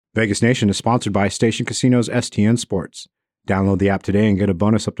Vegas Nation is sponsored by Station Casinos STN Sports. Download the app today and get a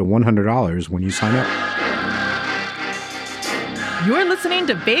bonus up to $100 when you sign up. You're listening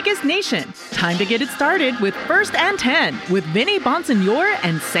to Vegas Nation. Time to get it started with First and 10 with Vinny Bonsignore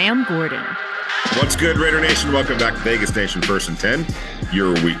and Sam Gordon. What's good, Raider Nation? Welcome back to Vegas Nation First and 10,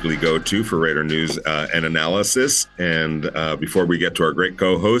 your weekly go-to for Raider news and analysis. And before we get to our great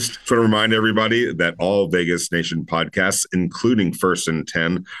co-host, just want to remind everybody that all Vegas Nation podcasts, including First and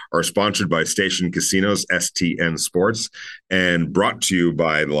 10, are sponsored by Station Casinos, STN Sports, and brought to you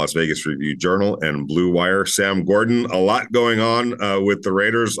by the Las Vegas Review-Journal and Blue Wire. Sam Gordon, a lot going on with the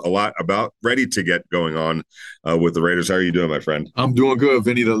Raiders, a lot about ready to get going on with the Raiders. How are you doing, my friend? I'm doing good,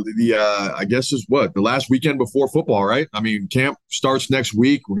 Vinny. I guess is the last weekend before football, right? I mean, camp starts next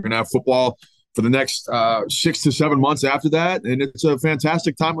week. We're going to have football for the next 6 to 7 months after that, and it's a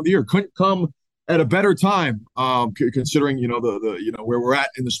fantastic time of the year. Couldn't come at a better time, considering the where we're at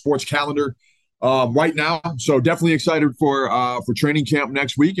in the sports calendar right now. So definitely excited for training camp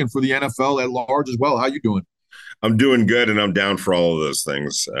next week and for the NFL at large as well. How you doing? I'm doing good, and I'm down for all of those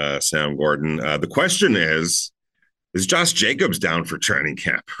things, Sam Gordon. The question is Josh Jacobs down for training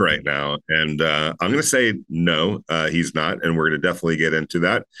camp right now? And I'm going to say no, he's not, and we're going to definitely get into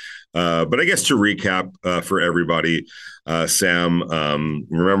that. But I guess to recap for everybody, Sam,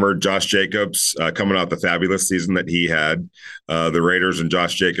 remember Josh Jacobs coming out the fabulous season that he had. The Raiders and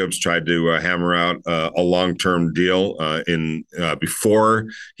Josh Jacobs tried to hammer out a long-term deal before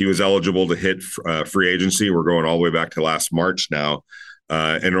he was eligible to hit free agency. We're going all the way back to last March now.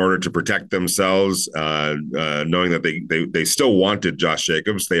 In order to protect themselves, knowing that they still wanted Josh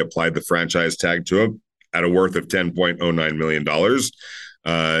Jacobs, they applied the franchise tag to him at a worth of $10.09 million,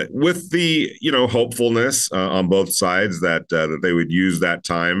 with the hopefulness on both sides that they would use that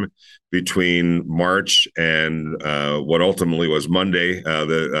time between March and what ultimately was Monday,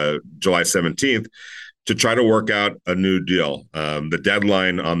 the July 17th, to try to work out a new deal. The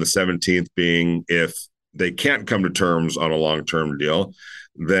deadline on the 17th being if they can't come to terms on a long-term deal,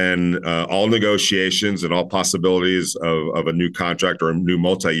 then all negotiations and all possibilities of a new contract or a new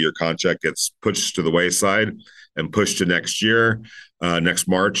multi-year contract gets pushed to the wayside and pushed to next year, next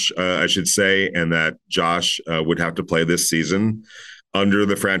March, I should say, and that Josh would have to play this season under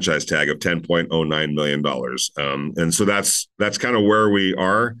the franchise tag of $10.09 million. And so that's kind of where we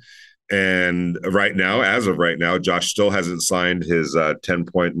are. And as of right now, Josh still hasn't signed his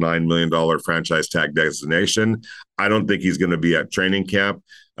 $10.9 million franchise tag designation. I don't think he's going to be at training camp,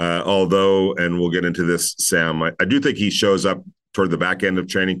 although, and we'll get into this, Sam, I do think he shows up toward the back end of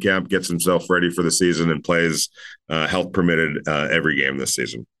training camp, gets himself ready for the season, and plays health permitted every game this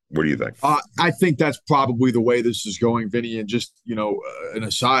season. What do you think? I think that's probably the way this is going, Vinny. And just, an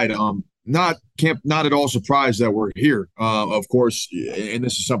aside, not at all surprised that we're here, of course, and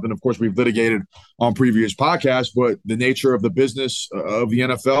this is something, of course, we've litigated on previous podcasts, but the nature of the business of the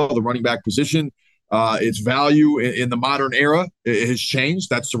NFL, the running back position, its value in the modern era, it has changed.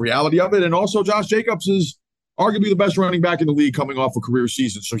 That's the reality of it. And also Josh Jacobs is arguably the best running back in the league coming off a career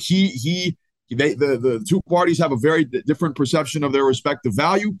season. So the two parties have a very different perception of their respective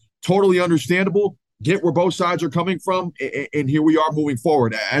value. Totally understandable. Get where both sides are coming from, and here we are moving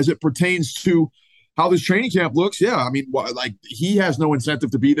forward. As it pertains to how this training camp looks, yeah, I mean, he has no incentive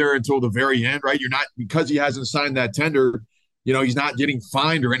to be there until the very end, right? You're not, because he hasn't signed that tender, he's not getting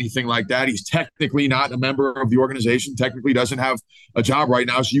fined or anything like that. He's technically not a member of the organization, technically doesn't have a job right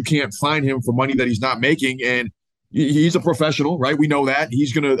now, so you can't fine him for money that he's not making, and he's a professional, right? We know that.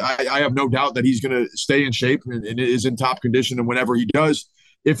 He's going to, I have no doubt that he's going to stay in shape and is in top condition, and whenever he does,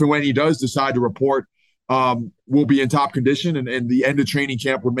 if and when he does decide to report, we'll be in top condition, and the end of training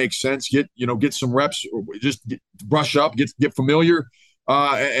camp would make sense. Get some reps, just brush up, get familiar,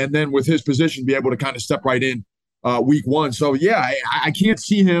 and then with his position, be able to kind of step right in week one. So yeah, I can't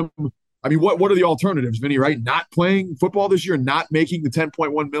see him. I mean, what are the alternatives, Vinny? Right, not playing football this year, not making the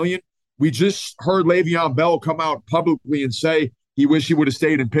 $10.1 million. We just heard Le'Veon Bell come out publicly and say he wished he would have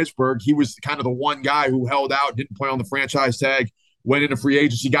stayed in Pittsburgh. He was kind of the one guy who held out, didn't play on the franchise tag, went into free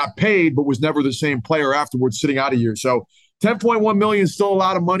agency, got paid, but was never the same player afterwards, sitting out a year. So $10.1 million is still a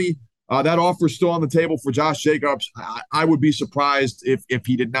lot of money. That offer is still on the table for Josh Jacobs. I would be surprised if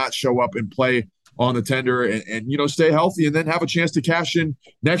he did not show up and play on the tender and stay healthy and then have a chance to cash in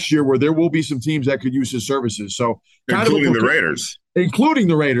next year, where there will be some teams that could use his services. So including the Raiders. Including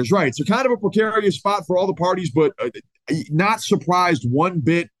the Raiders, right. So kind of a precarious spot for all the parties, but not surprised one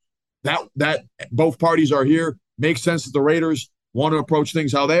bit that both parties are here. Makes sense that the Raiders want to approach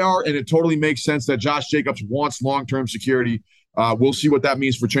things how they are, and it totally makes sense that Josh Jacobs wants long-term security. We'll see what that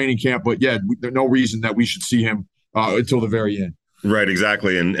means for training camp, but yeah, there's no reason that we should see him until the very end. Right,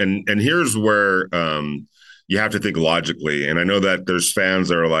 exactly. And here's where you have to think logically. And I know that there's fans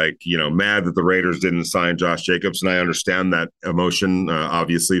that are like, mad that the Raiders didn't sign Josh Jacobs, and I understand that emotion.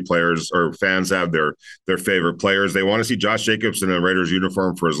 Obviously, players or fans have their favorite players. They want to see Josh Jacobs in a Raiders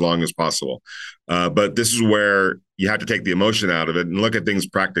uniform for as long as possible. But this is where you have to take the emotion out of it and look at things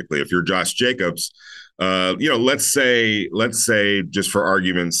practically. If you're Josh Jacobs, let's say just for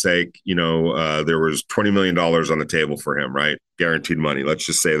argument's sake, there was $20 million on the table for him, right? Guaranteed money. Let's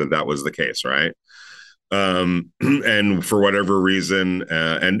just say that was the case, right? And for whatever reason,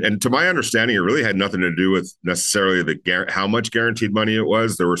 and to my understanding, it really had nothing to do with necessarily how much guaranteed money it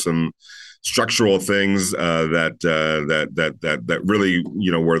was. There were some structural things that really,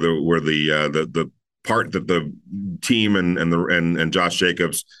 were the part that the team and Josh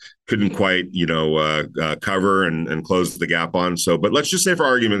Jacobs couldn't quite, cover and close the gap on. So, but let's just say for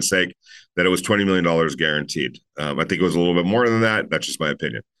argument's sake that it was $20 million guaranteed. I think it was a little bit more than that. That's just my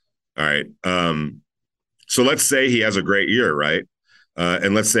opinion. All right. So let's say he has a great year, right?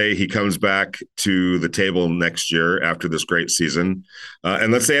 And let's say he comes back to the table next year after this great season.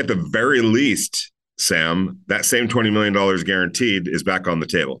 And let's say at the very least, Sam, that same $20 million guaranteed is back on the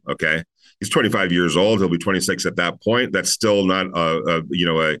table. Okay. He's 25 years old. He'll be 26 at that point. That's still not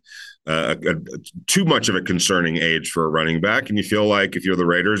too much of a concerning age for a running back. And you feel like if you're the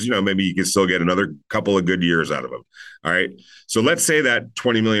Raiders, maybe you can still get another couple of good years out of him. All right. So let's say that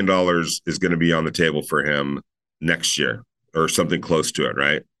 $20 million is going to be on the table for him next year or something close to it.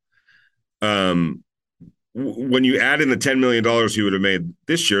 Right. When you add in the $10 million he would have made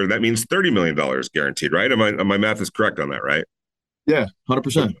this year, that means $30 million guaranteed, right? My math is correct on that, right? Yeah,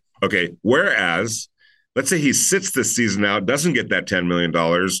 100%. Okay. Whereas, let's say he sits this season out, doesn't get that $10 million,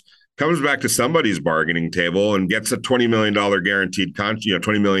 comes back to somebody's bargaining table and gets a $20 million guaranteed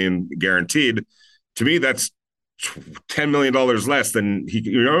 $20 million guaranteed. To me, that's $10 million less than he,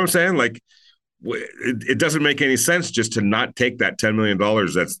 you know what I'm saying? Like, it doesn't make any sense just to not take that $10 million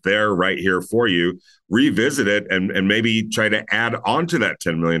that's there right here for you, revisit it, and maybe try to add on to that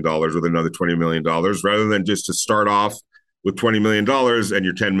 $10 million with another $20 million rather than just to start off with $20 million and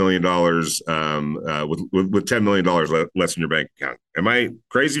your $10 million with $10 million less in your bank account. Am I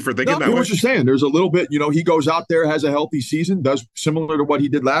crazy for thinking that way? What you're saying. There's a little bit, he goes out there, has a healthy season, does similar to what he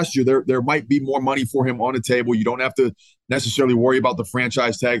did last year. There might be more money for him on the table. You don't have to necessarily worry about the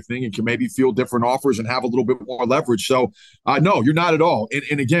franchise tag thing and can maybe field different offers and have a little bit more leverage. So, no, you're not at all.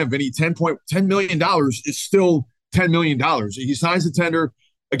 And again, Vinny, $10 million is still $10 million. He signs the tender.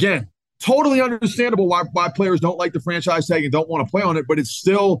 Again, totally understandable why players don't like the franchise tag and don't want to play on it, but it's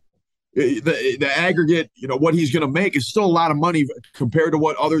still the aggregate, what he's going to make is still a lot of money compared to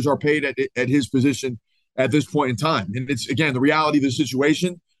what others are paid at his position at this point in time. And it's, again, the reality of the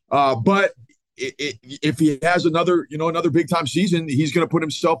situation. But if he has another big time season, he's going to put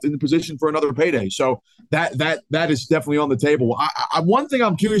himself in the position for another payday. So that is definitely on the table. One thing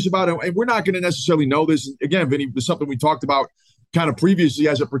I'm curious about, and we're not going to necessarily know this, again, Vinny, it's something we talked about kind of previously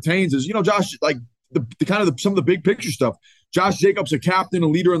as it pertains is, Josh, like the kind of some of the big picture stuff. Josh Jacobs, a captain, a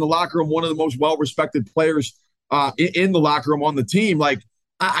leader in the locker room, one of the most well-respected players in the locker room on the team. Like,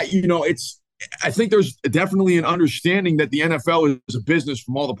 I think there's definitely an understanding that the NFL is a business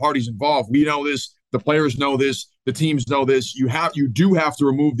from all the parties involved. We know this, the players know this, the teams know this. You do have to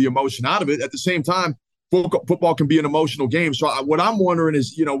remove the emotion out of it. At the same time, football can be an emotional game. So what I'm wondering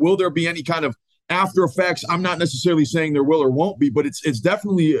is, will there be any kind of after effects? I'm not necessarily saying there will or won't be, but it's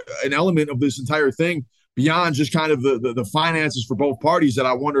definitely an element of this entire thing beyond just kind of the finances for both parties that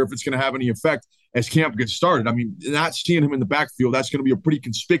I wonder if it's going to have any effect as camp gets started. I mean, not seeing him in the backfield, that's going to be a pretty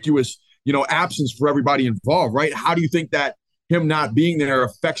conspicuous, absence for everybody involved, right? How do you think that him not being there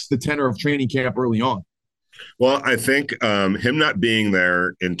affects the tenor of training camp early on? Well, I think him not being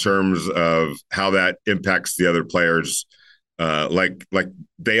there in terms of how that impacts the other players, like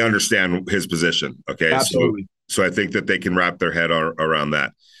they understand his position. Okay. Absolutely. So I think that they can wrap their head around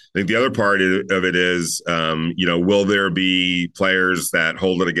that. I think the other part of it is, will there be players that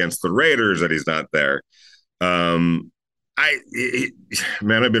hold it against the Raiders that he's not there? I've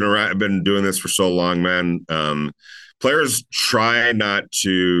been doing this for so long, man. Players try not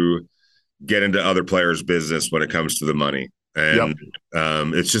to get into other players' business when it comes to the money. And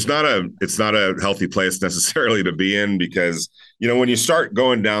it's just not a healthy place necessarily to be in, because, when you start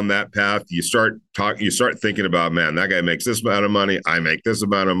going down that path, you start thinking about, man, that guy makes this amount of money, I make this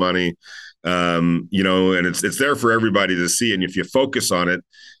amount of money, and it's there for everybody to see. And if you focus on it,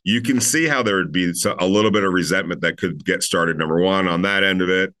 you can see how there would be a little bit of resentment that could get started. Number one, on that end of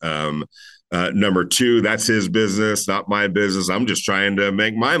it. Number two, that's his business, not my business. I'm just trying to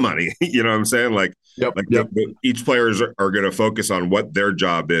make my money. You know what I'm saying? Like, Yep. Like Yep. each players are going to focus on what their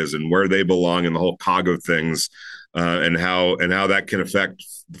job is and where they belong in the whole cog of things, and how that can affect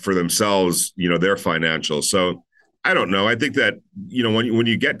for themselves, their financials. So I don't know. I think that, when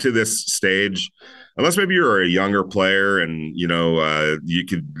you get to this stage, unless maybe you're a younger player and, you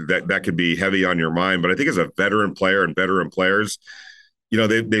could, that could be heavy on your mind. But I think as a veteran player and veteran players,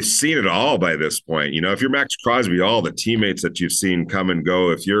 they've seen it all by this point. If you're Max Crosby, all the teammates that you've seen come and go.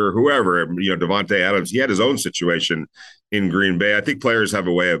 If you're whoever, Davante Adams, he had his own situation in Green Bay. I think players have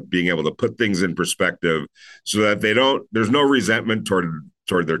a way of being able to put things in perspective so that there's no resentment toward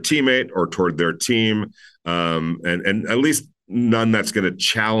their teammate or toward their team, and at least none that's going to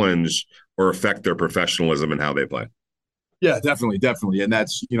challenge or affect their professionalism and how they play. Yeah, definitely. And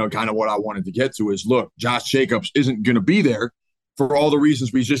that's, kind of what I wanted to get to is, look, Josh Jacobs isn't going to be there for all the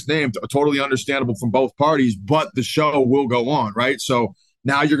reasons we just named, totally understandable from both parties, but the show will go on, right? So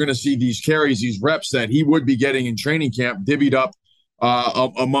now you're going to see these carries, these reps that he would be getting in training camp divvied up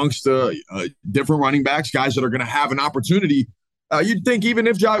amongst different running backs, guys that are going to have an opportunity. You'd think even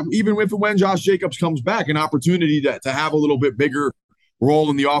if and when Josh Jacobs comes back, an opportunity to have a little bit bigger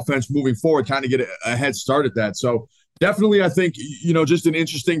role in the offense moving forward, kind of get a head start at that. So definitely, I think, just an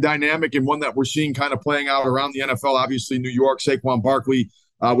interesting dynamic and one that we're seeing kind of playing out around the NFL. Obviously, New York, Saquon Barkley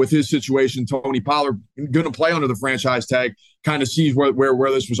with his situation, Tony Pollard going to play under the franchise tag, kind of sees where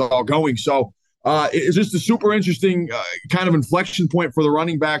this was all going. So it's just a super interesting kind of inflection point for the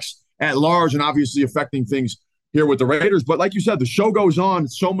running backs at large, and obviously affecting things here with the Raiders. But like you said, the show goes on.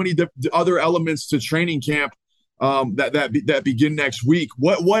 So many other elements to training camp that begin next week.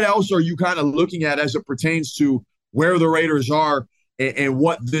 What else are you kind of looking at as it pertains to where the Raiders are and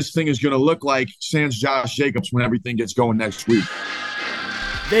what this thing is going to look like sans Josh Jacobs when everything gets going next week?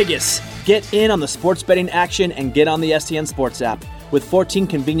 Vegas, get in on the sports betting action and get on the STN Sports app. With 14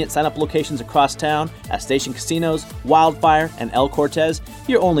 convenient sign-up locations across town at Station Casinos, Wildfire, and El Cortez,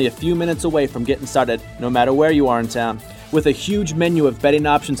 you're only a few minutes away from getting started, no matter where you are in town. With a huge menu of betting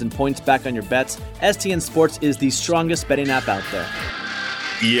options and points back on your bets, STN Sports is the strongest betting app out there.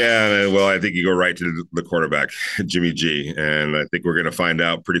 Yeah, well, I think you go right to the quarterback, Jimmy G, and I think we're going to find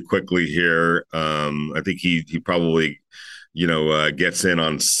out pretty quickly here. I think he probably, gets in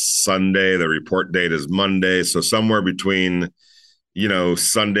on Sunday. The report date is Monday, so somewhere between,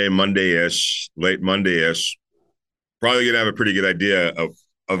 Sunday, Monday-ish, late Monday-ish, probably going to have a pretty good idea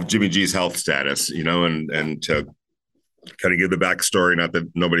of Jimmy G's health status, and to kind of give the backstory. Not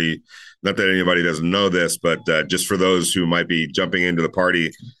that anybody doesn't know this, but just for those who might be jumping into the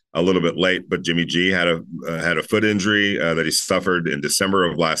party a little bit late. But Jimmy G had a foot injury that he suffered in December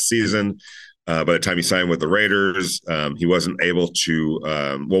of last season. By the time he signed with the Raiders, he wasn't able to.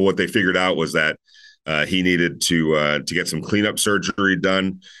 What they figured out was that he needed to get some cleanup surgery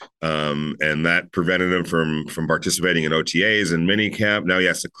done, and that prevented him from participating in OTAs and minicamp. Now he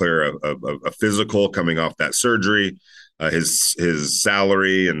has to clear a physical coming off that surgery. His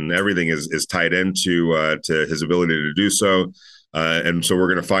salary and everything is tied into to his ability to do so, and so we're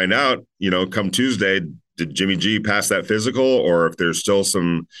going to find out, come Tuesday, did Jimmy G pass that physical, or if there's still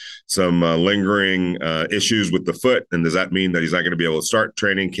some lingering issues with the foot, and does that mean that he's not going to be able to start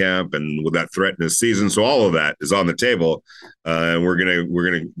training camp, and will that threaten his season? So all of that is on the table, and we're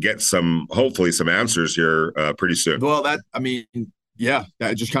gonna get hopefully some answers here pretty soon. Well, that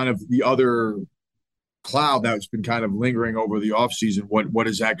just kind of the other cloud that's been kind of lingering over the offseason. What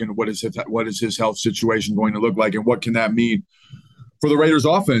is his health situation going to look like, and what can that mean for the Raiders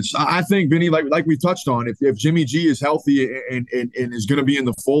offense? I think, Vinny, like we touched on, if Jimmy G is healthy and is going to be in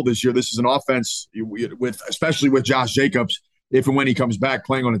the fold this year, this is an offense especially with Josh Jacobs, if and when he comes back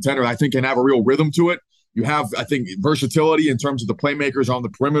playing on a tenor, I think can have a real rhythm to it. You have, I think, versatility in terms of the playmakers on the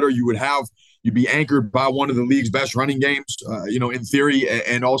perimeter. You'd be anchored by one of the league's best running games, in theory,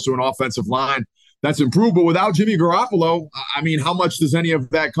 and also an offensive line that's improved. But without Jimmy Garoppolo, I mean, how much does any of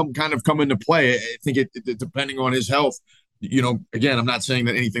that come into play? I think it depending on his health. Again, I'm not saying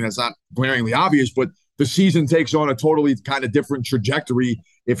that anything that's not glaringly obvious, but the season takes on a totally kind of different trajectory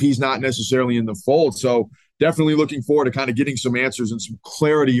if he's not necessarily in the fold. So definitely looking forward to kind of getting some answers and some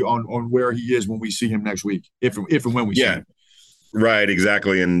clarity on where he is when we see him next week, if and when we see him. Right,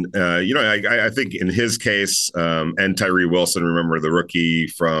 exactly. And, I think in his case, and Tyree Wilson, remember the rookie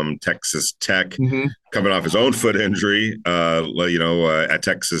from Texas Tech, coming off his own foot injury, at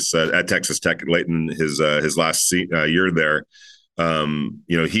Texas Tech late in his last year there.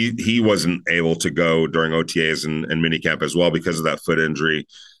 He wasn't able to go during OTAs and minicamp as well because of that foot injury.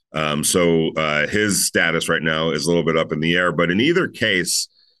 So his status right now is a little bit up in the air. But in either case,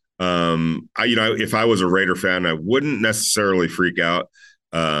 if I was a Raider fan, I wouldn't necessarily freak out.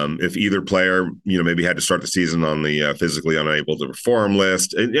 If either player, maybe had to start the season on the physically unable to perform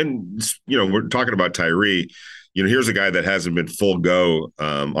list, and we're talking about Tyree. Here's a guy that hasn't been full go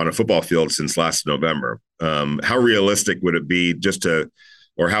on a football field since last November. How realistic would it be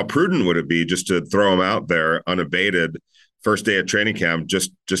or how prudent would it be just to throw him out there unabated first day of training camp,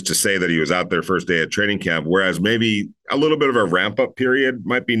 just to say that he was out there first day of training camp, whereas maybe a little bit of a ramp up period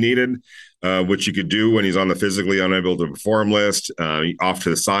might be needed, which you could do when he's on the physically unable to perform list, off to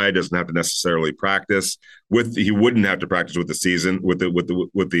the side, doesn't have to necessarily practice he wouldn't have to practice with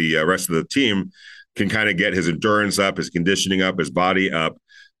the rest of the team, can kind of get his endurance up, his conditioning up, his body up,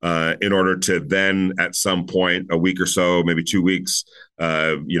 in order to then at some point, a week or so, maybe 2 weeks,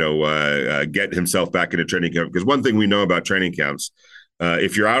 get himself back into training camp. Because one thing we know about training camps,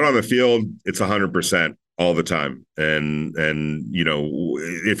 if you're out on the field, it's 100% all the time. And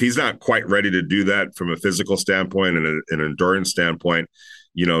if he's not quite ready to do that from a physical standpoint and an endurance standpoint,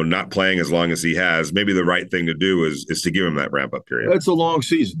 not playing as long as he has, maybe the right thing to do is to give him that ramp up period. It's a long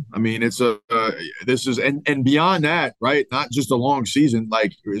season. I mean, and beyond that, right? Not just a long season,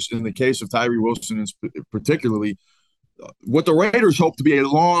 like in the case of Tyree Wilson, particularly, what the Raiders hope to be a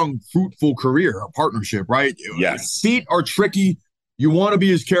long, fruitful career, a partnership, right? Yes. Feet are tricky. You want to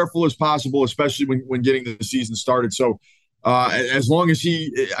be as careful as possible, especially when getting the season started. So, as long as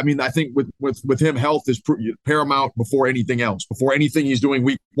I think with him, health is paramount before anything else, before anything he's doing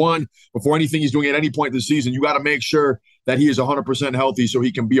week one, before anything he's doing at any point in the season. You got to make sure that he is 100% healthy so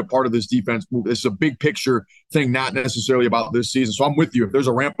he can be a part of this defense move. It's a big picture thing, not necessarily about this season. So I'm with you. If there's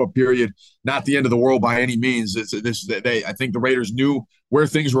a ramp up period, not the end of the world by any means. I think the Raiders knew where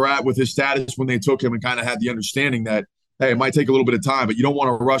things were at with his status when they took him and kind of had the understanding that, hey, it might take a little bit of time, but you don't want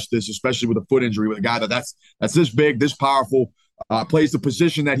to rush this, especially with a foot injury, with a guy that's this big, this powerful, plays the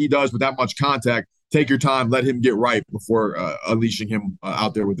position that he does with that much contact. Take your time, let him get right before unleashing him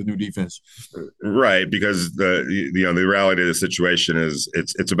out there with the new defense. Right, because the reality of the situation is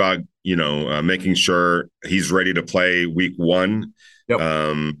it's about making sure he's ready to play week one. Yep.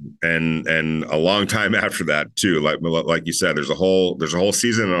 And a long time after that too. Like you said, there's a whole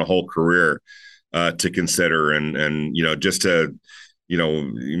season and a whole career to consider, and just to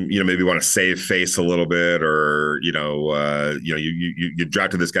maybe want to save face a little bit, or you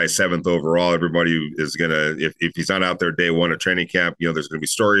drafted this guy 7th overall. Everybody is gonna, if he's not out there day one of training camp, there's gonna be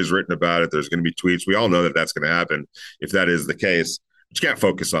stories written about it. There's gonna be tweets. We all know that that's gonna happen if that is the case. But you can't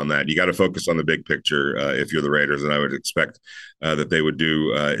focus on that. You got to focus on the big picture if you're the Raiders, and I would expect that they would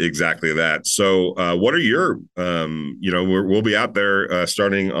do exactly that. So what are your, we'll be out there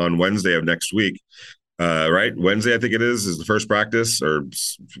starting on Wednesday of next week. Right? Wednesday, I think it is the first practice, or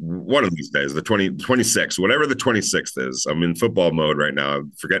one of these days, the 26th, whatever the 26th is. I'm in football mode right now. I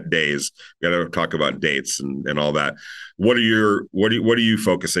forget days. We got to talk about dates and all that. What are you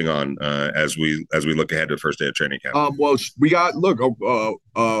focusing on as we look ahead to the first day of training camp? Well, we got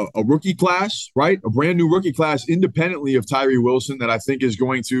a rookie class, right? A brand new rookie class, independently of Tyree Wilson, that I think is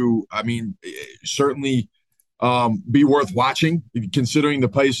going to, certainly be worth watching, considering the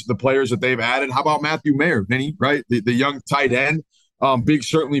players that they've added. How about Matthew Mayer, Vinny, right? The young tight end.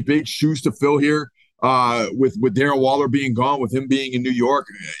 Certainly big shoes to fill here with Darren Waller being gone, with him being in New York.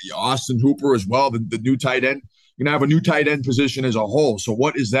 Austin Hooper as well, the new tight end. You're going to have a new tight end position as a whole. So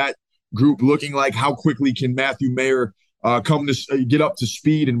what is that group looking like? How quickly can Matthew Mayer come to get up to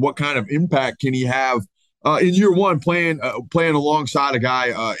speed, and what kind of impact can he have in year one playing alongside a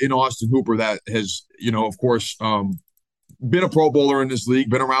guy in Austin Hooper that has, of course, been a Pro Bowler in this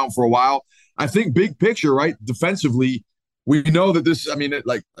league, been around for a while. I think big picture, right? Defensively, we know that this,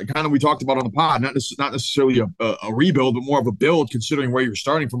 like kind of we talked about on the pod, not necessarily a rebuild, but more of a build, considering where you're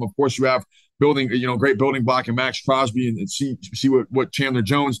starting from. Of course, you have building, great building block in Max Crosby, and see what Chandler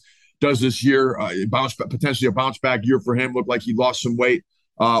Jones does this year. Potentially a bounce back year for him. Looked like he lost some weight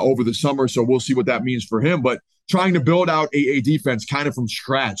over the summer, so we'll see what that means for him. But trying to build out a defense kind of from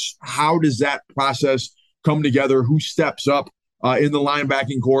scratch, how does that process come together? Who steps up in the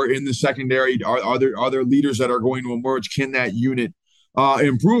linebacking core, in the secondary? Are there leaders that are going to emerge? Can that unit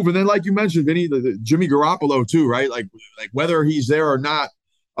improve? And then, like you mentioned, Vinny, the Jimmy Garoppolo too, right? Like whether he's there or not,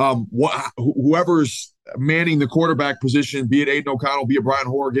 whoever's manning the quarterback position, be it Aiden O'Connell, be it Brian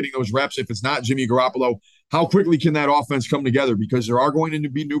Hoyer, getting those reps. If it's not Jimmy Garoppolo, how quickly can that offense come together? Because there are going to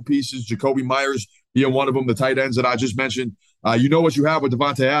be new pieces. Jacoby Myers being one of them, the tight ends that I just mentioned. What you have with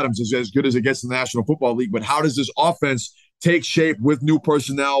Devontae Adams is as good as it gets in the National Football League. But how does this offense take shape with new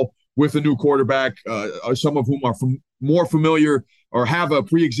personnel, with a new quarterback, some of whom are more familiar or have a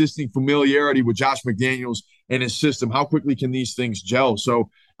pre-existing familiarity with Josh McDaniels and his system? How quickly can these things gel? So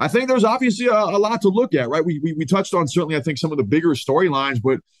I think there's obviously a lot to look at, right? We touched on certainly, I think, some of the bigger storylines,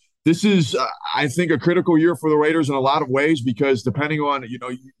 but this is, I think, a critical year for the Raiders in a lot of ways because depending on,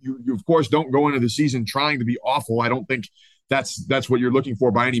 you of course don't go into the season trying to be awful. I don't think that's what you're looking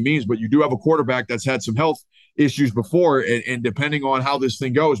for by any means, but you do have a quarterback that's had some health issues before, and depending on how this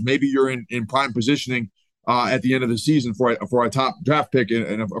thing goes, maybe you're in prime positioning at the end of the season for a top draft pick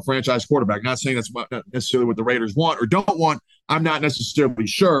and a franchise quarterback. Not saying that's not necessarily what the Raiders want or don't want. I'm not necessarily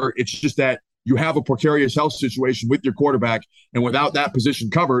sure. It's just that you have a precarious health situation with your quarterback, and without that position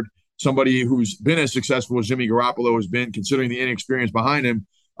covered, somebody who's been as successful as Jimmy Garoppolo has been, considering the inexperience behind him,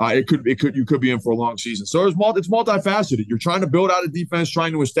 you could be in for a long season. So it's multifaceted. You're trying to build out a defense,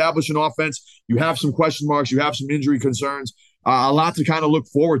 trying to establish an offense. You have some question marks. You have some injury concerns. A lot to kind of look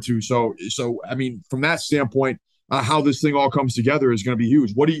forward to. So I mean, from that standpoint, how this thing all comes together is going to be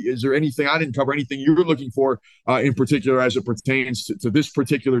huge. Is there anything I didn't cover? Anything you're looking for in particular as it pertains to this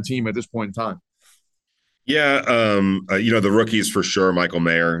particular team at this point in time? Yeah, the rookies for sure. Michael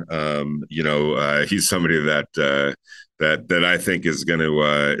Mayer, he's somebody that I think is going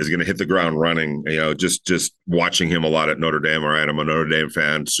to hit the ground running. Just watching him a lot at Notre Dame. All right, I'm a Notre Dame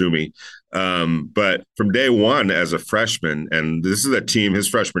fan. Sue me. But from day one as a freshman, and this is a team, his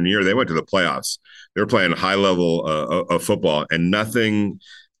freshman year, they went to the playoffs. They were playing high level of football, and nothing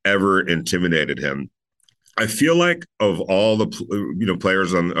ever intimidated him. I feel like of all the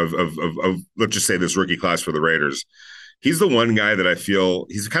players of let's just say this rookie class for the Raiders, he's the one guy that I feel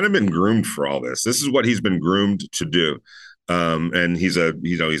he's kind of been groomed for all this. This is what he's been groomed to do. And he's a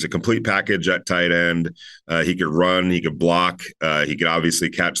complete package at tight end. He could run, he could block, he could obviously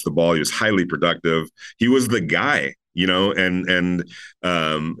catch the ball. He was highly productive. He was the guy, and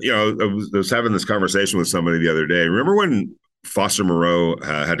I was having this conversation with somebody the other day. Remember when Foster Moreau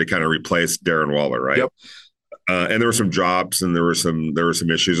had to kind of replace Darren Waller, right? Yep. And there were some drops and there were some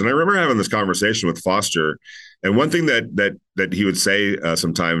issues. And I remember having this conversation with Foster. And one thing that he would say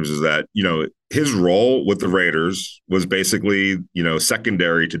sometimes is that, his role with the Raiders was basically,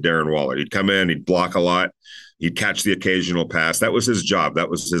 secondary to Darren Waller. He'd come in, he'd block a lot, he'd catch the occasional pass. That was his job. That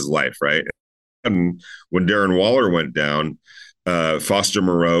was his life, right? And when Darren Waller went down, Foster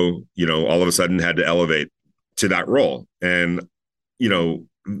Moreau, all of a sudden had to elevate to that role. And,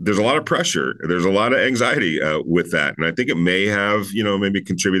 there's a lot of pressure. There's a lot of anxiety with that. And I think it may have, maybe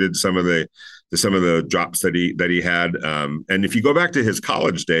contributed to some of the drops that he had. And if you go back to his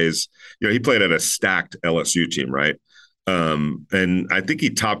college days, he played at a stacked LSU team, right? And I think he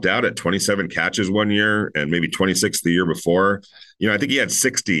topped out at 27 catches one year and maybe 26 the year before. I think he had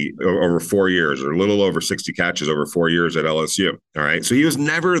 60 over 4 years, or a little over 60 catches over 4 years at LSU. All right. So he was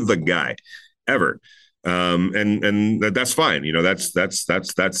never the guy ever. And that's fine.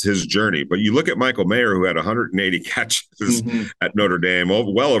 That's his journey. But you look at Michael Mayer, who had 180 catches at Notre Dame,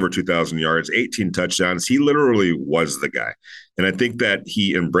 well over 2,000 yards, 18 touchdowns. He literally was the guy. And I think that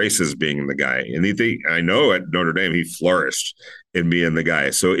he embraces being the guy. And I know at Notre Dame, he flourished in being the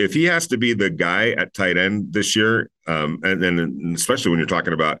guy. So if he has to be the guy at tight end this year, and especially when you're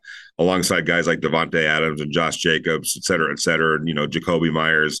talking about alongside guys like Devontae Adams and Josh Jacobs, et cetera, Jacoby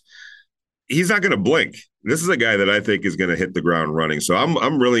Myers, he's not going to blink. This is a guy that I think is going to hit the ground running. So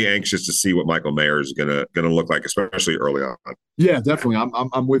I'm really anxious to see what Michael Mayer is going to look like, especially early on. Yeah, definitely.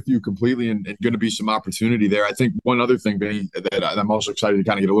 I'm with you completely, and going to be some opportunity there. I think one other thing, Benny, that I'm also excited to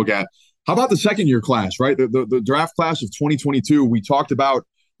kind of get a look at. How about the second year class, right? The draft class of 2022. We talked about a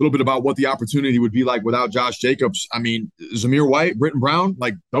little bit about what the opportunity would be like without Josh Jacobs. I mean, Zamir White, Britton Brown,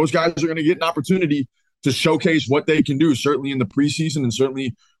 like those guys are going to get an opportunity to showcase what they can do, certainly in the preseason and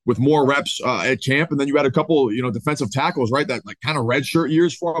certainly with more reps at camp. And then you had a couple, defensive tackles, right? That like kind of redshirt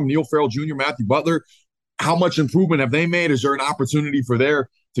years for them. Neil Farrell Jr., Matthew Butler. How much improvement have they made? Is there an opportunity for there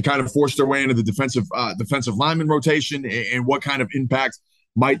to kind of force their way into the defensive lineman rotation, and what kind of impact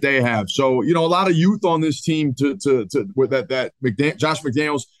might they have? So, a lot of youth on this team with that Josh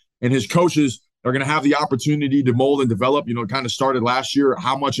McDaniels and his coaches are going to have the opportunity to mold and develop. Kind of started last year.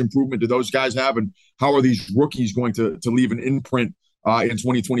 How much improvement do those guys have, and how are these rookies going to leave an imprint in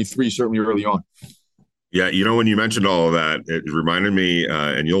 2023, certainly early on? Yeah, when you mentioned all of that, it reminded me,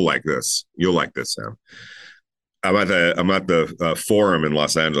 and you'll like this, Sam. I'm at the Forum in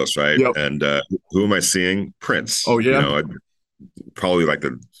Los Angeles, right? Yep. And who am I seeing? Prince. Oh yeah. Probably like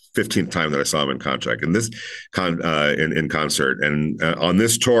the 15th time that I saw him in contract, and this in concert. And on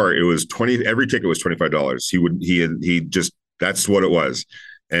this tour, it was every ticket was $25. He just that's what it was,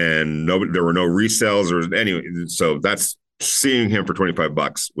 and there were no resales or anyway. So that's seeing him for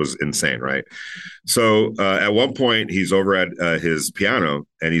 $25 was insane, right? So at one point, he's over at his piano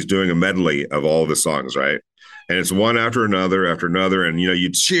and he's doing a medley of all of the songs, right? And it's one after another, and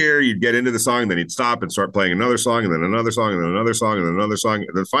you'd cheer, you'd get into the song, then you'd stop and start playing another song, and then another song, and then another song, and then another song,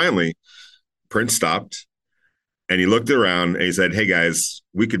 and then finally, Prince stopped, and he looked around and he said, "Hey guys,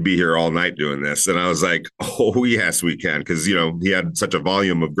 we could be here all night doing this." And I was like, "Oh yes, we can," because he had such a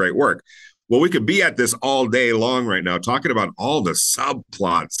volume of great work. Well, we could be at this all day long right now, talking about all the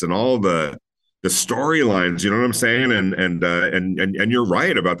subplots and all the storylines. You know what I'm saying? And you're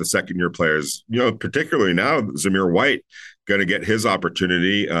right about the second year players. Particularly now, Zamir White going to get his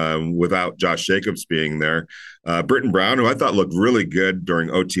opportunity without Josh Jacobs being there. Britton Brown, who I thought looked really good during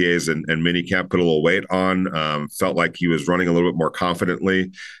OTAs and minicamp, put a little weight on, felt like he was running a little bit more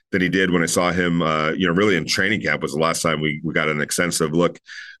confidently than he did when I saw him, really in training camp was the last time we got an extensive look,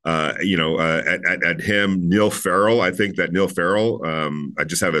 at him. Neil Farrell, I think that Neil Farrell, I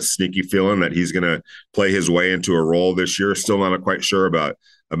just have a sneaky feeling that he's going to play his way into a role this year. Still not quite sure about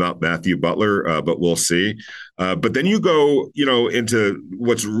Matthew Butler, but we'll see. But then you go, into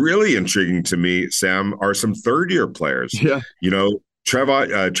what's really intriguing to me, Sam, are some third-year players. Yeah.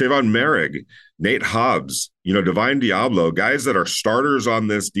 Trayvon Merrick, Nate Hobbs, Divine Diablo, guys that are starters on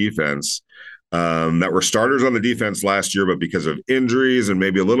this defense, that were starters on the defense last year, but because of injuries and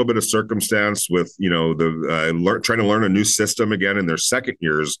maybe a little bit of circumstance with, trying to learn a new system again in their second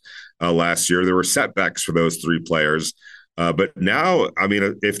years last year, there were setbacks for those three players. But now,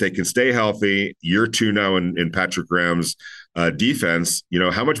 if they can stay healthy, year two now in Patrick Graham's defense,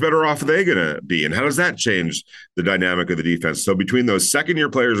 how much better off are they going to be? And how does that change the dynamic of the defense? So between those second-year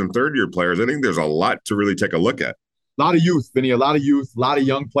players and third-year players, I think there's a lot to really take a look at. A lot of youth, Vinny, a lot of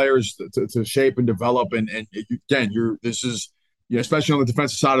young players to shape and develop. And again, this is, especially on the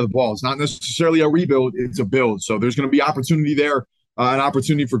defensive side of the ball, it's not necessarily a rebuild, it's a build. So there's going to be opportunity there. An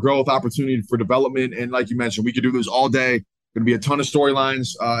opportunity for growth, opportunity for development. And like you mentioned, we could do this all day. Going to be a ton of storylines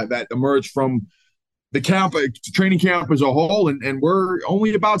that emerge from the training camp as a whole. And we're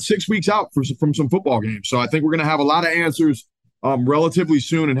only about 6 weeks out from some football games. So I think we're going to have a lot of answers relatively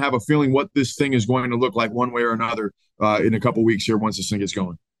soon and have a feeling what this thing is going to look like one way or another in a couple weeks here once this thing gets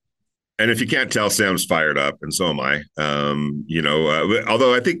going. And if you can't tell, Sam's fired up, and so am I.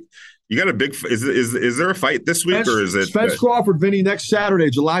 Although I think – you got a big – is there a fight this week or is it – Spence Crawford, Vinny, next Saturday,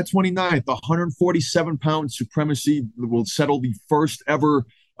 July 29th, 147-pound supremacy will settle the first ever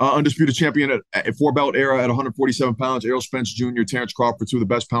undisputed champion at four-belt era at 147 pounds. Errol Spence Jr., Terrence Crawford, two of the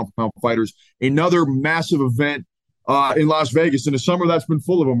best pound-for-pound fighters. Another massive event in Las Vegas. In the summer, that's been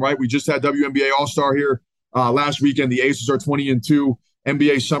full of them, right? We just had WNBA All-Star here last weekend. The Aces are 20-2,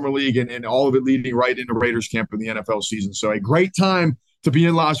 NBA Summer League, and all of it leading right into Raiders camp in the NFL season. So a great time to be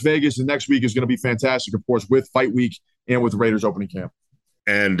in Las Vegas, and next week is going to be fantastic, of course, with Fight Week and with the Raiders opening camp.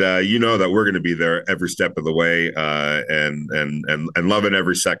 And that we're going to be there every step of the way, and loving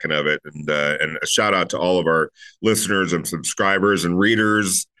every second of it. And a shout out to all of our listeners and subscribers and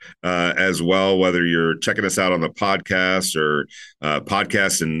readers as well, whether you're checking us out on the podcast or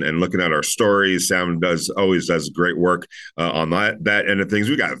podcast and looking at our stories. Sam always does great work on that end of things.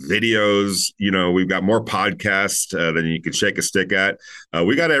 We got videos, we've got more podcasts than you can shake a stick at.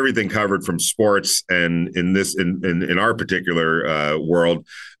 We got everything covered from sports, and in our particular world,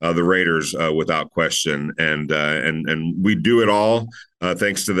 the Raiders without question, and we do it all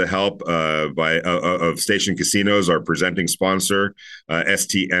thanks to the help of Station Casinos, our presenting sponsor,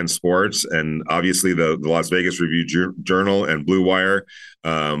 STN Sports, and obviously the Las Vegas Review Journal and Blue Wire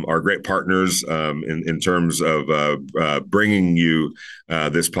are great partners in terms of bringing you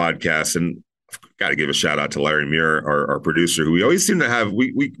this podcast. And got to give a shout out to Larry Muir, our producer, who we always seem to have.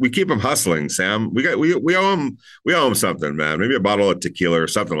 We keep him hustling, Sam. We owe him something, man. Maybe a bottle of tequila or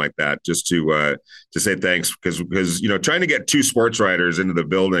something like that, just to say thanks, because trying to get two sports writers into the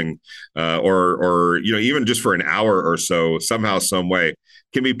building, or even just for an hour or so, somehow, some way,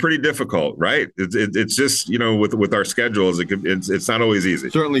 can be pretty difficult, right? It's just with our schedules, it's not always easy.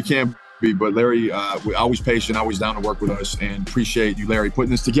 Certainly can be, but Larry, always patient, always down to work with us, and appreciate you, Larry,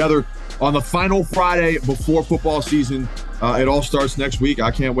 putting this together on the final Friday before football season. It all starts next week.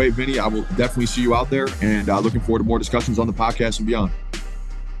 I can't wait, Vinny. I will definitely see you out there, and looking forward to more discussions on the podcast and beyond.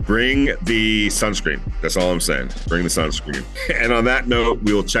 Bring the sunscreen. That's all I'm saying. Bring the sunscreen. And on that note,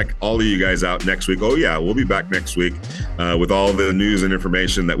 we will check all of you guys out next week. Oh, yeah, we'll be back next week with all the news and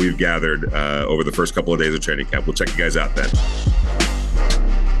information that we've gathered over the first couple of days of training camp. We'll check you guys out then.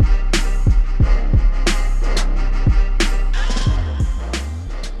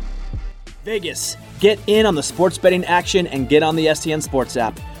 Vegas, get in on the sports betting action and get on the STN Sports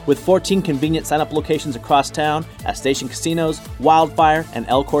app. With 14 convenient sign-up locations across town at Station Casinos, Wildfire, and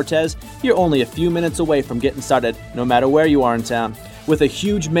El Cortez, you're only a few minutes away from getting started, no matter where you are in town. With a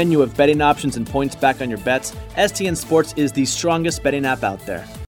huge menu of betting options and points back on your bets, STN Sports is the strongest betting app out there.